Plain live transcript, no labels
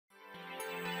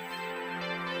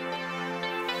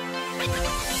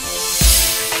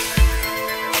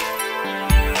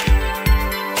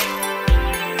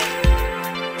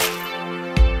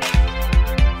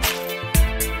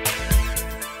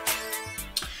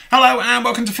Hello and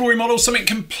welcome to Flory Models, something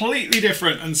completely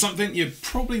different and something you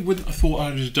probably wouldn't have thought I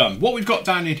would have done. What we've got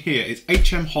down in here is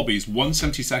HM Hobbies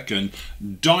 1/72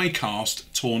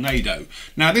 die-cast Tornado.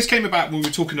 Now this came about when we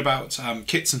were talking about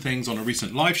kits and things on a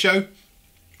recent live show.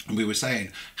 And we were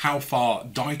saying how far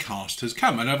die-cast has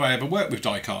come and have I ever worked with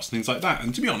die-cast and things like that,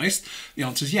 and to be honest the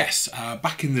answer is yes.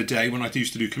 Back in the day when I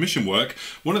used to do commission work,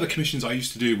 one of the commissions I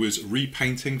used to do was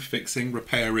repainting, fixing,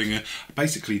 repairing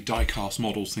basically die-cast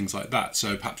models, things like that.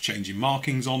 So perhaps changing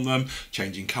markings on them,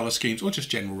 changing colour schemes, or just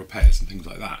general repairs and things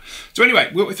like that. So anyway,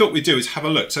 what we thought we'd do is have a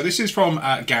look. So this is from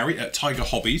Gary at Tiger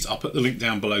Hobbies. I'll put the link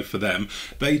down below for them.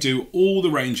 They do all the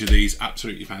range of these,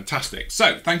 absolutely fantastic.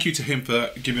 So thank you to him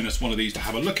for giving us one of these to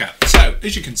have a look at. So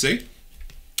as you can see,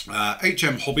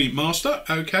 HM Hobby Master,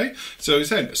 okay, so it's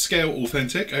then scale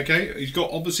authentic, okay, he's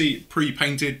got obviously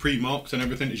pre-painted, pre-marked and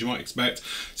everything as you might expect.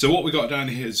 So what we got down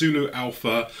here, Zulu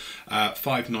Alpha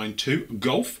 592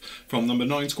 Golf from number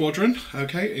 9 Squadron,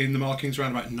 okay, in the markings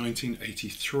around about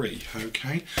 1983,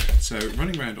 okay. So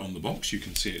running around on the box you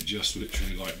can see it just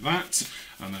literally like that,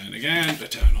 and then again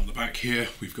down on the back here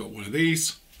we've got one of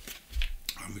these.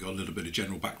 And we've got a little bit of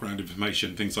general background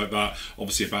information, things like that,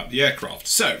 obviously about the aircraft.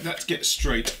 So let's get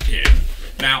straight in.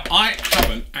 Now, I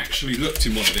haven't actually looked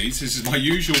in one of these. This is my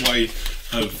usual way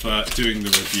of doing the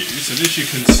reviews. And as you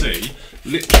can see,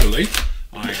 literally,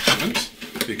 I haven't,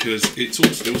 because it's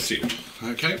all still sealed,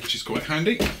 okay, which is quite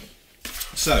handy.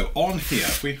 So on here,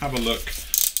 if we have a look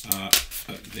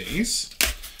at these.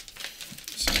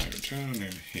 So down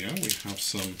in here, we have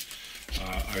some,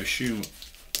 I assume,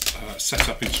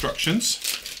 setup instructions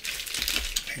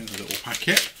in a little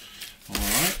packet.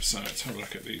 Alright, so let's have a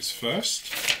look at these first.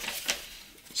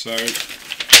 So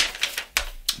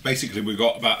basically we've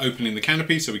got about opening the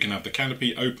canopy, so we can have the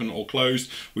canopy open or closed.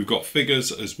 We've got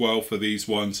figures as well for these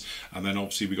ones, and then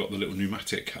obviously we've got the little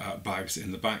pneumatic bags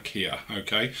in the back here,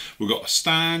 okay. We've got a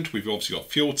stand, we've obviously got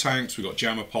fuel tanks, we've got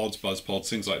jammer pods, buzz pods,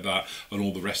 things like that, and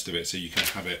all the rest of it, so you can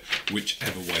have it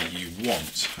whichever way you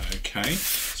want, okay.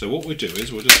 So what we'll do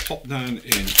is we'll just pop down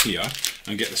in here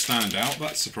and get the stand out.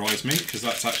 That surprised me because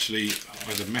that's actually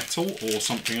either metal or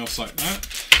something else like that.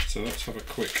 So let's have a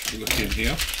quick look in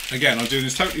here. Again, I'm doing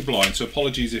this totally blind, so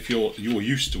apologies if you're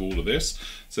used to all of this.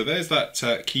 So there's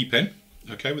that key pin,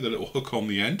 okay, with a little hook on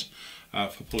the end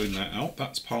for pulling that out.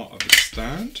 That's part of the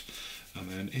stand. And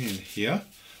then in here,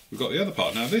 we've got the other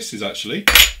part. Now this is actually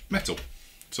metal,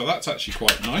 so that's actually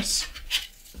quite nice.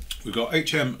 We've got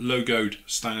HM logoed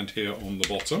stand here on the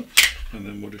bottom, and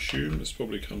then would assume this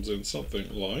probably comes in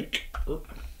something like,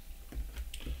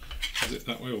 is it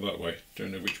that way or that way?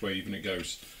 Don't know which way even it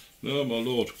goes. Oh my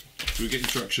lord, do we get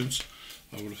instructions?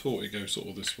 I would have thought it goes sort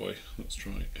of this way. Let's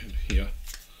try it in here.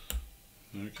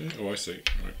 Okay, oh I see,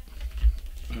 right.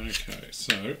 Okay,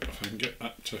 so if I can get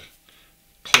that to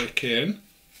click in,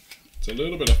 it's a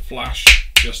little bit of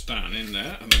flash just down in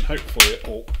there, and then hopefully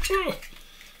it'll,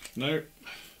 no,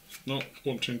 not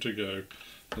wanting to go.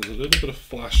 There's a little bit of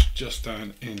flash just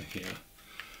down in here.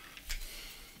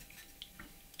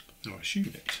 No, I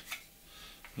assume it.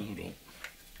 Hold on.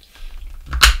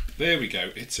 There we go,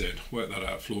 it's in. Work that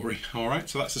out, Flory. Alright,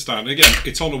 so that's the stand. Again,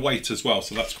 it's on a weight as well,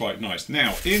 so that's quite nice.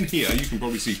 Now, in here, you can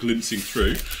probably see glimpsing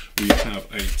through, we have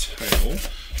a tail.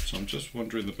 So I'm just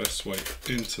wondering the best way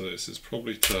into this is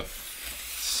probably to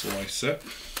slice it.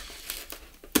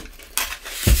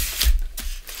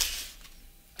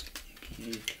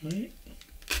 Okay.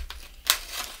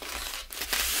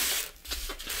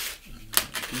 And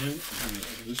again,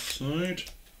 on this side.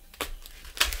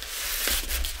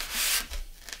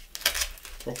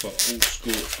 Proper old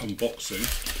school unboxing.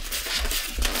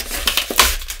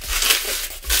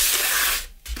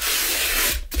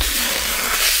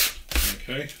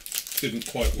 Okay, didn't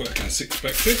quite work as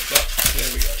expected, but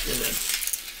there we go, we're in.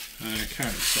 Okay,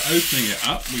 so opening it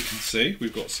up, we can see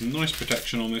we've got some nice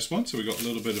protection on this one. So we've got a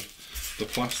little bit of the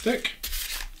plastic.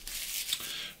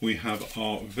 We have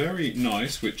our very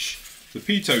nice, which the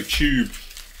pitot tube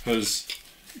has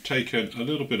taken a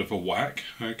little bit of a whack.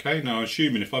 Okay, now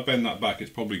assuming if I bend that back it's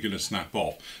probably going to snap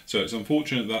off, so it's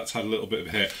unfortunate that's had a little bit of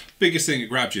hair. Biggest thing that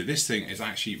grabs you, this thing is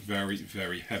actually very,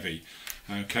 very heavy.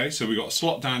 Okay, so we've got a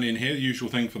slot down in here, the usual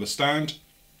thing for the stand,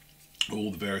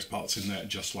 all the various parts in there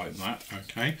just like that.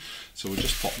 Okay, so we'll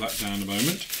just pop that down a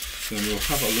moment, then we'll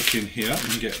have a look in here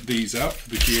and get these out for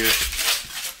the gear,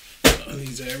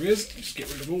 these areas. Just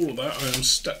get rid of all of that, I am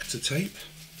stuck to tape.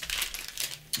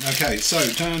 Okay,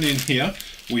 so down in here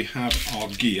we have our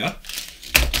gear.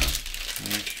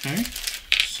 Okay,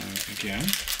 So again,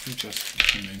 we just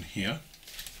come in here.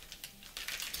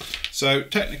 So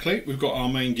technically we've got our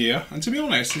main gear, and to be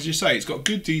honest, as you say, it's got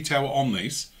good detail on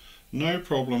these. No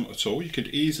problem at all. You could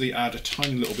easily add a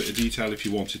tiny little bit of detail if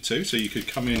you wanted to. So you could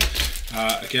come in,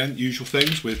 again, usual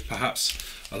things with perhaps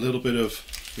a little bit of,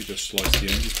 we just slice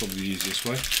the end, it's probably the easiest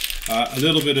way. A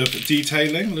little bit of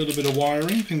detailing, a little bit of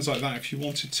wiring, things like that if you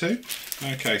wanted to.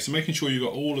 Okay, so making sure you've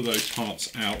got all of those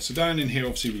parts out. So down in here,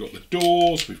 obviously, we've got the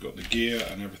doors, we've got the gear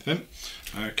and everything.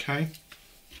 Okay.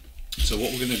 So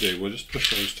what we're going to do, we'll just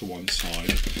push those to one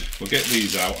side. We'll get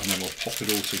these out and then we'll pop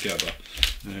it all together.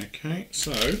 Okay,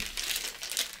 so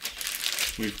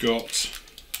we've got,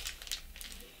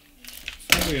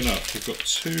 funnily enough, we've got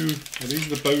two, well, these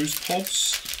are the Bose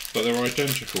pods, but they're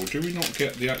identical. Do we not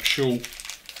get the actual,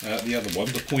 the other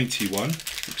one, the pointy one?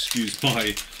 Excuse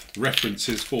my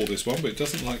references for this one, but it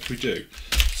doesn't like we do.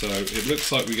 So it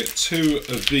looks like we get two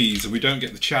of these and we don't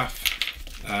get the chaff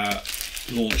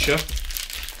launcher.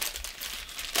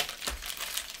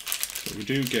 But we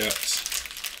do get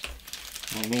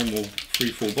our normal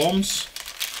 3-4 bombs,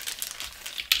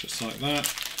 just like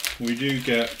that. We do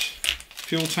get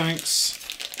fuel tanks,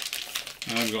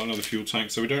 and we've got another fuel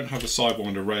tank, so we don't have the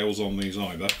Sidewinder rails on these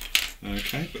either.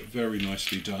 Okay, but very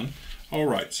nicely done.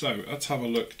 Alright, so let's have a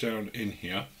look down in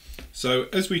here. So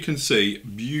as we can see,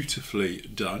 beautifully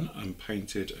done and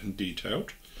painted and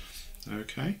detailed.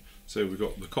 Okay. So we've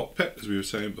got the cockpit, as we were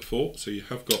saying before, so you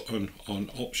have got an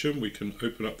option, we can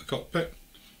open up the cockpit.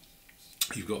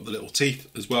 You've got the little teeth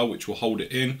as well, which will hold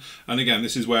it in. And again,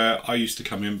 this is where I used to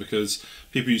come in because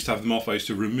people used to have them off. I used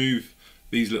to remove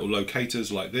these little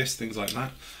locators like this, things like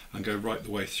that, and go right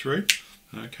the way through.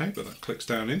 Okay, but that clicks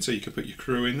down in, so you can put your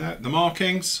crew in there. The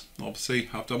markings, obviously,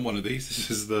 I've done one of these.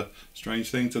 This is the strange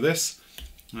thing to this.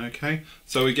 Okay,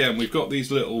 so again, we've got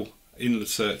these little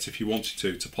inserts if you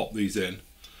wanted to pop these in.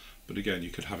 But again, you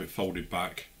could have it folded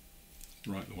back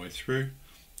right the way through.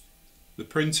 The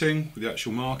printing with the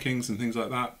actual markings and things like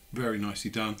that, very nicely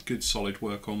done. Good solid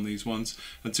work on these ones.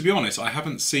 And to be honest, I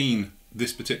haven't seen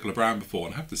this particular brand before,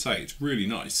 and I have to say it's really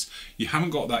nice. You haven't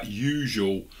got that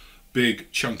usual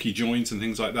big chunky joints and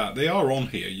things like that. They are on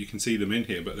here, you can see them in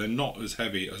here, but they're not as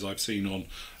heavy as I've seen on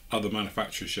other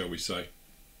manufacturers, shall we say.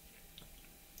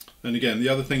 And again, the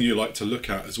other thing you like to look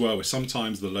at as well is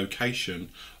sometimes the location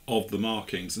of the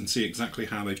markings and see exactly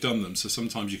how they've done them. So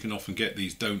sometimes you can often get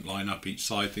these don't line up each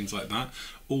side, things like that.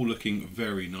 All looking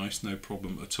very nice, no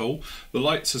problem at all. The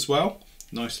lights as well,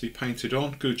 nicely painted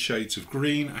on, good shades of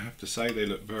green. I have to say they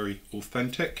look very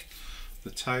authentic.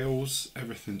 The tails,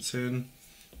 everything's in.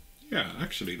 Yeah,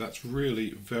 actually that's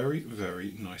really very,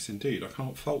 very nice indeed. I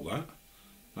can't fault that.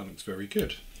 That looks very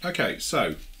good. Okay,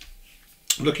 so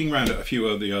looking around at a few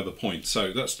of the other points.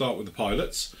 So let's start with the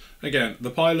pilots. Again, the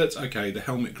pilots, okay, the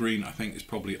helmet green I think is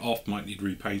probably off, might need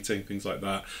repainting, things like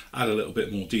that. Add a little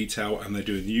bit more detail, and they're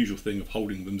doing the usual thing of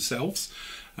holding themselves.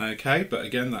 Okay, but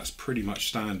again, that's pretty much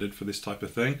standard for this type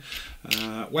of thing.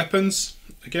 Weapons,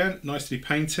 again, nicely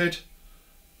painted.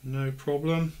 No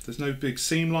problem. There's no big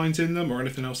seam lines in them or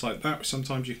anything else like that, which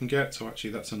sometimes you can get. So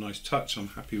actually that's a nice touch. I'm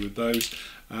happy with those.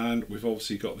 And we've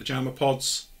obviously got the jammer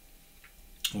pods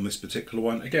on this particular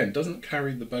one. Again, doesn't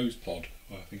carry the Bose pod.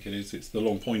 Well, I think it is. It's the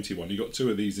long pointy one. You got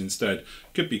two of these instead.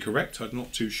 Could be correct. I'm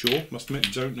not too sure. Must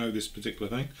admit, don't know this particular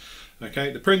thing.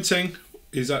 Okay, the printing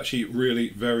is actually really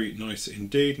very nice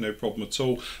indeed. No problem at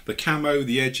all. The camo,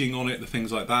 the edging on it, the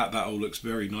things like that, that all looks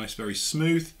very nice, very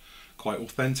smooth, quite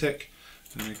authentic.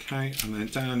 Okay, and then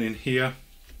down in here,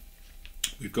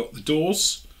 we've got the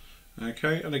doors.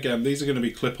 Okay, and again, these are going to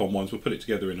be clip-on ones. We'll put it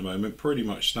together in a moment. Pretty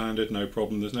much standard, no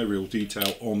problem. There's no real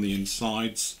detail on the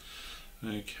insides.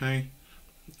 Okay,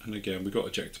 and again, we've got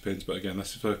ejector pins, but again,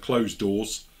 that's for closed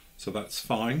doors, so that's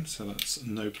fine. So that's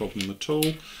no problem at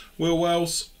all. Wheel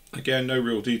wells, again, no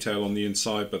real detail on the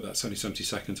inside, but that's only 70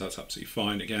 seconds. That's absolutely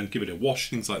fine. Again, give it a wash,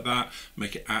 things like that,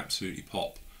 make it absolutely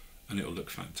pop, and it'll look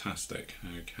fantastic.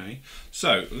 Okay,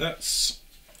 so let's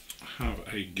have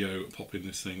a go at popping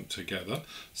this thing together.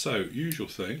 So usual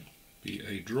thing, be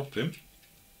a drop in.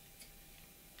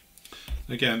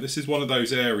 Again, this is one of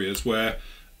those areas where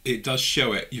it does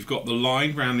show it. You've got the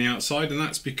line around the outside, and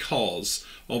that's because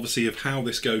obviously of how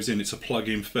this goes in. It's a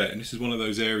plug-in fit, and this is one of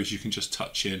those areas you can just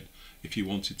touch in if you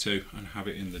wanted to and have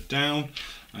it in the down.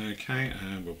 Okay,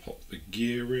 and we'll pop the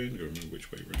gear in. Go remember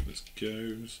which way around this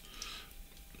goes.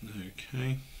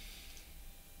 Okay.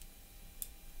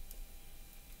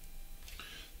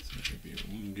 So maybe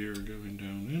one gear going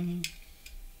down in,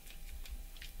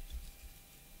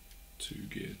 two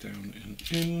gear down and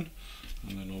in,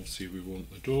 and then obviously we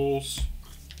want the doors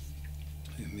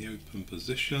in the open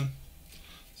position.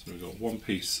 So we've got one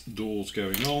piece doors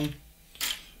going on,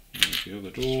 There's the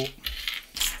other door.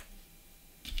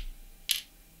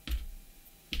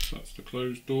 That's the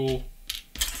closed door.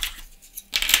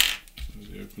 There's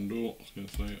the open door. I was going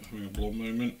to say, having a blonde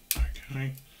moment.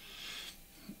 Okay.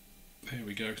 There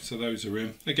we go. So those are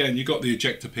in. Again, you've got the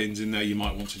ejector pins in there. You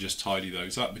might want to just tidy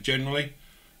those up, but generally,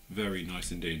 very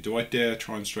nice indeed. Do I dare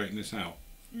try and straighten this out?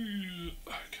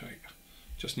 Okay.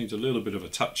 Just needs a little bit of a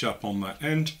touch up on that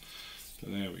end. So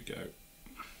there we go.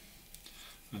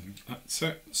 And that's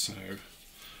it. So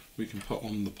we can put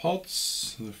on the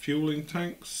pods, the fueling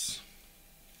tanks.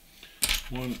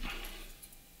 1,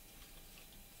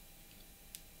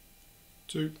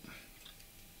 2.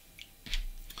 We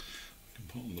can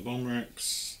put on the bomb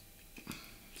racks.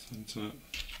 Center.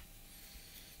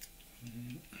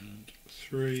 And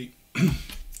 3.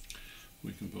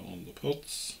 We can put on the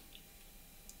pods.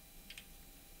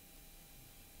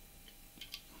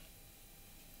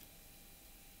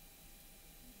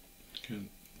 Again,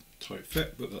 tight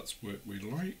fit, but that's what we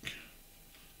like.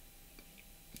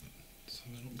 So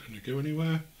they're not going to go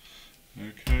anywhere.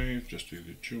 Okay, just do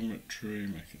the geometry,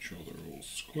 making sure they're all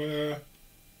square.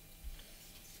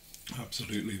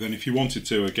 Absolutely. Then if you wanted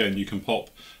to, again, you can pop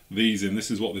these in.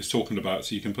 This is what they're talking about.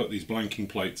 So you can put these blanking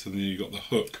plates, and then you've got the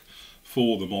hook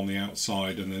for them on the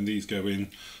outside, and then these go in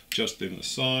just in the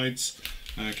sides.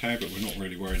 Okay, but we're not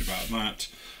really worried about that.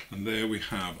 And there we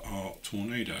have our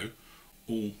Tornado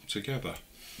all together.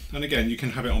 And again, you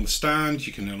can have it on the stand,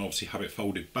 you can then obviously have it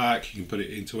folded back, you can put it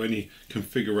into any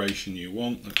configuration you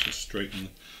want. Let's just straighten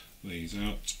these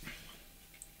out.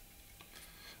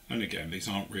 And again, these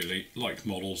aren't really like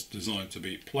models designed to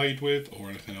be played with or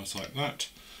anything else like that.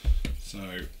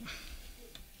 So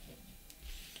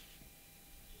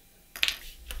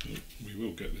we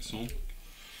will get this on.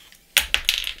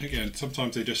 Again,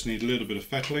 sometimes they just need a little bit of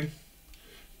fettling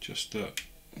just to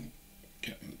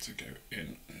get them to go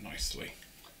in nicely.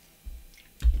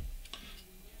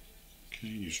 Okay,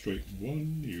 you straighten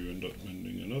one, you end up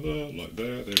mending another, like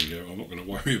there we go. I'm not going to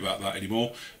worry about that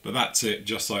anymore, but that's it,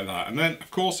 just like that. And then, of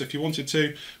course, if you wanted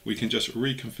to, we can just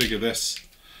reconfigure this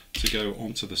to go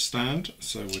onto the stand.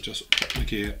 So we'll just pop the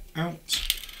gear out.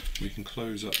 We can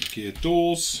close up the gear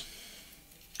doors.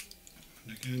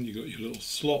 And again, you've got your little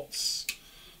slots,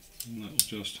 and that'll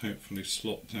just hopefully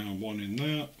slot down one in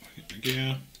there. Hit the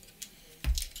gear.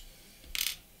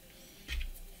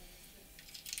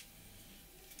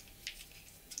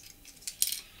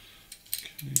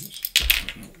 Okay, let's get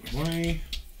that out of the way.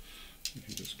 We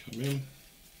can just come in.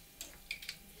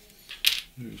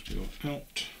 Nose door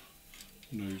out.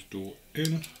 Nose door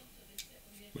in.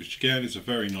 Which again is a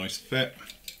very nice fit.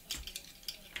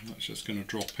 And that's just going to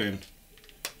drop in.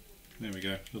 There we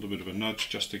go, a little bit of a nudge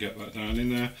just to get that down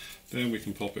in there. Then we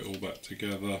can pop it all back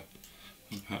together,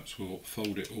 and perhaps we'll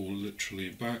fold it all literally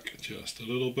back just a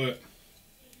little bit.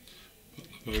 Put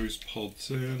those pods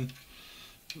in.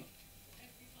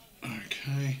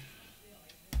 Okay,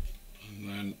 and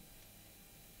then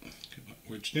get that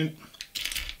wedged in.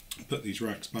 Put these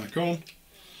racks back on,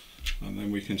 and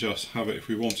then we can just have it, if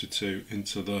we wanted to,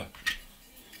 into the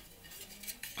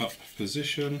up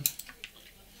position.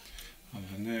 And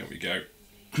then there we go.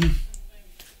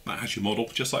 That has your model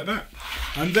just like that.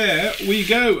 And there we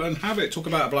go, and have it. Talk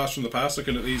about a blast from the past,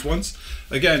 looking at these ones.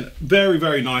 Again, very,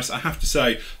 very nice. I have to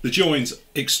say, the join's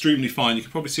extremely fine. You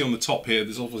can probably see on the top here,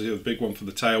 there's obviously a big one for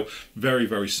the tail. Very,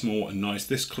 very small and nice.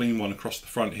 This clean one across the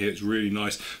front here is really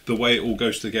nice. The way it all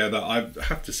goes together, I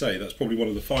have to say, that's probably one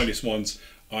of the finest ones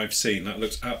I've seen. That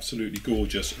looks absolutely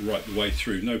gorgeous right the way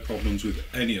through. No problems with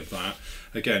any of that.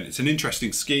 Again, it's an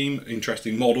interesting scheme,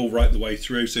 interesting model right the way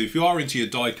through. So if you are into your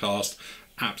die cast,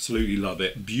 absolutely love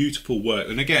it. Beautiful work.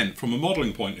 And again, from a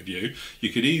modelling point of view, you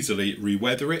could easily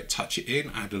re-weather it, touch it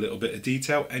in, add a little bit of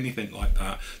detail, anything like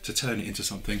that, to turn it into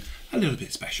something a little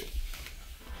bit special.